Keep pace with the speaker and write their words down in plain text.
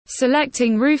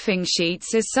Selecting roofing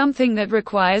sheets is something that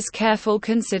requires careful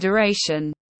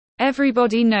consideration.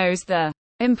 Everybody knows the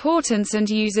importance and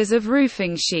uses of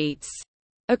roofing sheets.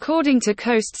 According to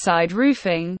Coastside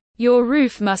Roofing, your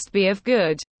roof must be of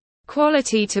good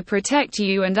quality to protect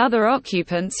you and other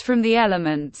occupants from the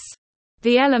elements.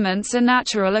 The elements are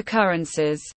natural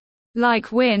occurrences,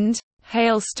 like wind,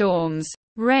 hailstorms,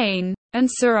 rain, and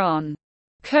so on.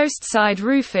 Coastside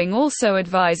Roofing also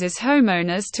advises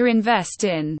homeowners to invest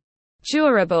in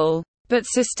durable, but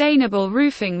sustainable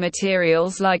roofing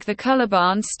materials like the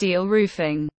Colorbond steel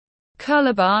roofing.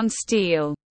 Colorbond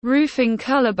steel roofing.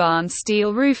 Colorbond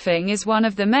steel roofing is one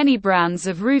of the many brands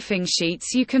of roofing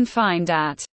sheets you can find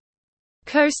at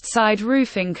Coastside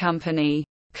Roofing Company.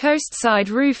 Coastside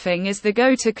Roofing is the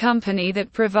go-to company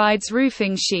that provides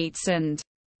roofing sheets and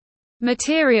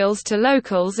materials to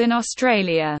locals in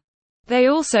Australia. They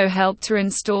also help to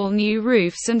install new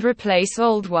roofs and replace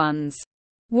old ones.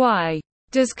 Why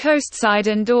does Coastside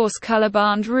endorse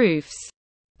Colorbond roofs?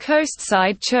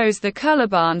 Coastside chose the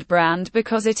Colorbond brand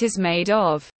because it is made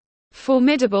of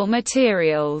formidable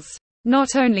materials.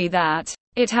 Not only that,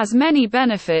 it has many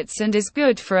benefits and is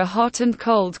good for a hot and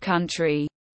cold country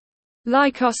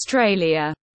like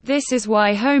Australia. This is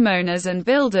why homeowners and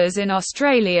builders in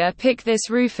Australia pick this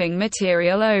roofing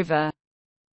material over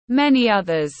many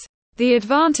others. The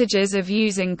advantages of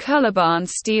using Colorbond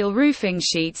steel roofing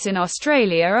sheets in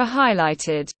Australia are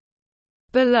highlighted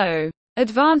below.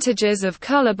 Advantages of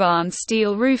Colorbond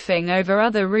steel roofing over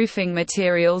other roofing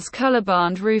materials.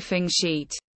 Colorbond roofing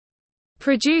sheet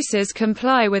producers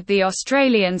comply with the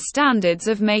Australian standards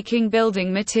of making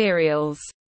building materials.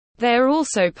 They are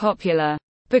also popular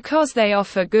because they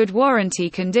offer good warranty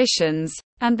conditions,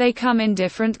 and they come in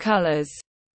different colors.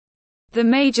 The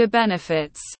major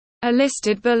benefits are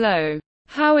listed below.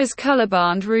 How is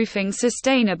Colorbond roofing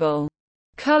sustainable?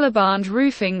 Colorbond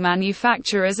roofing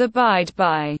manufacturers abide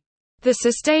by the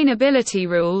sustainability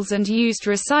rules and used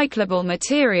recyclable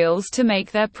materials to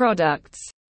make their products.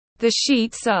 The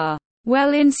sheets are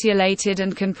well insulated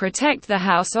and can protect the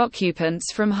house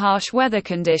occupants from harsh weather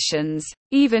conditions,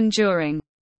 even during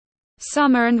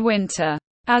summer and winter.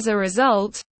 As a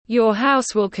result, your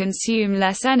house will consume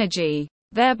less energy,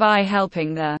 thereby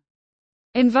helping the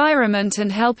environment and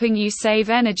helping you save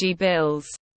energy bills.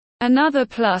 Another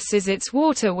plus is its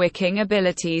water wicking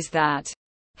abilities that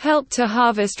help to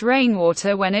harvest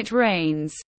rainwater when it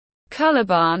rains.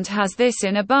 Colorbond has this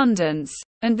in abundance,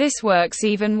 and this works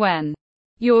even when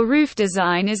your roof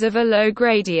design is of a low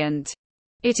gradient.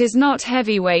 It is not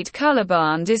heavyweight.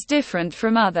 Colorbond is different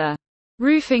from other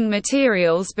roofing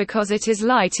materials because it is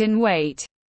light in weight.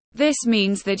 This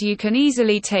means that you can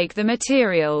easily take the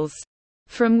materials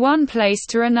from one place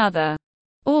to another.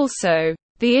 Also,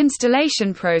 the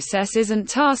installation process isn't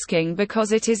tasking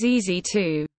because it is easy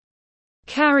to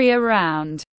carry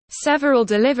around. Several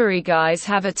delivery guys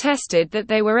have attested that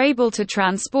they were able to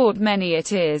transport many.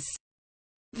 It is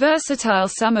versatile.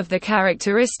 Some of the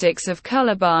characteristics of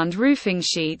Colorbond roofing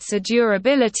sheets are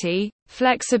durability,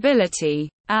 flexibility,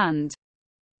 and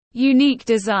unique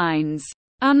designs.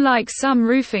 Unlike some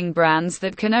roofing brands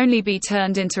that can only be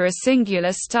turned into a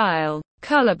singular style,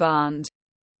 Colorbond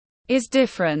is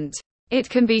different. It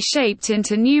can be shaped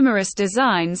into numerous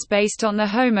designs based on the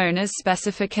homeowner's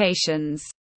specifications.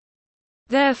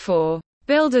 Therefore,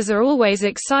 builders are always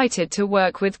excited to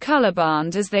work with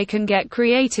Colorbond as they can get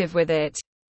creative with it.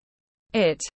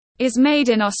 It is made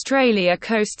in Australia.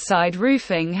 Coastside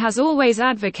Roofing has always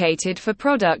advocated for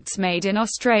products made in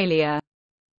Australia.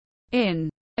 In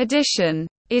addition,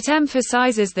 it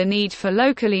emphasizes the need for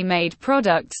locally made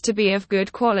products to be of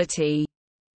good quality.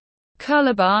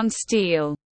 Colorbond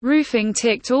steel roofing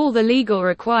ticked all the legal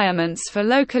requirements for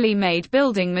locally made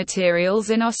building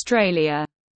materials in Australia.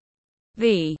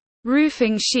 The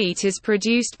roofing sheet is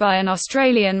produced by an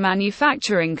Australian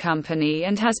manufacturing company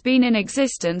and has been in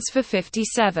existence for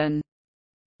 57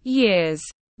 years.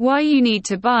 Why you need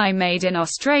to buy made in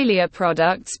Australia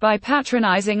products? By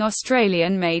patronizing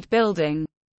Australian-made building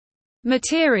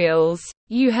materials,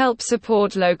 you help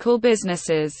support local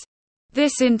businesses.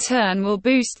 This in turn will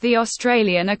boost the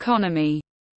Australian economy.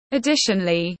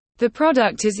 Additionally, the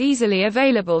product is easily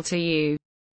available to you,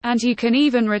 and you can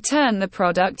even return the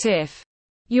product if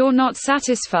you're not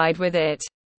satisfied with it.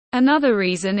 Another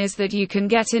reason is that you can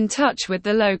get in touch with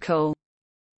the local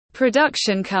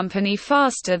production company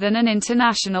faster than an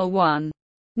international one.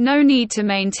 No need to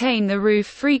maintain the roof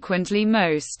frequently.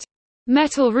 Most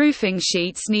metal roofing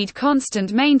sheets need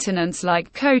constant maintenance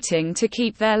like coating to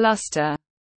keep their luster.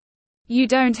 You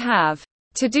don't have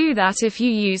to do that if you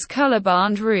use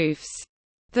Colorbond roofs.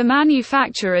 The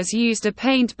manufacturers used a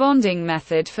paint bonding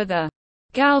method for the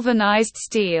galvanized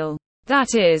steel.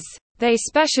 That is, they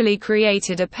specially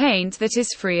created a paint that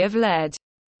is free of lead.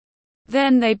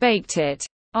 Then they baked it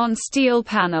on steel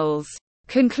panels.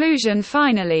 Conclusion.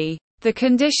 Finally, the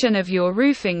condition of your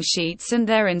roofing sheets and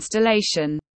their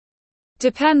installation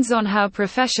depends on how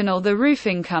professional the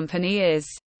roofing company is.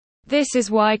 This is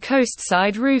why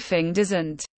Coastside Roofing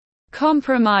doesn't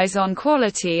compromise on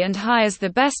quality and hires the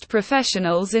best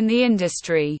professionals in the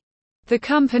industry. The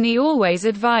company always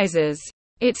advises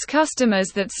its customers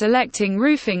that selecting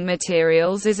roofing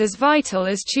materials is as vital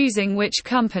as choosing which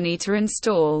company to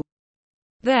install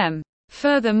them.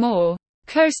 Furthermore,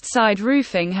 Coastside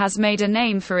Roofing has made a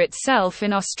name for itself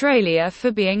in Australia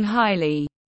for being highly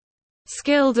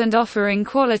skilled and offering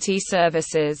quality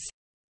services.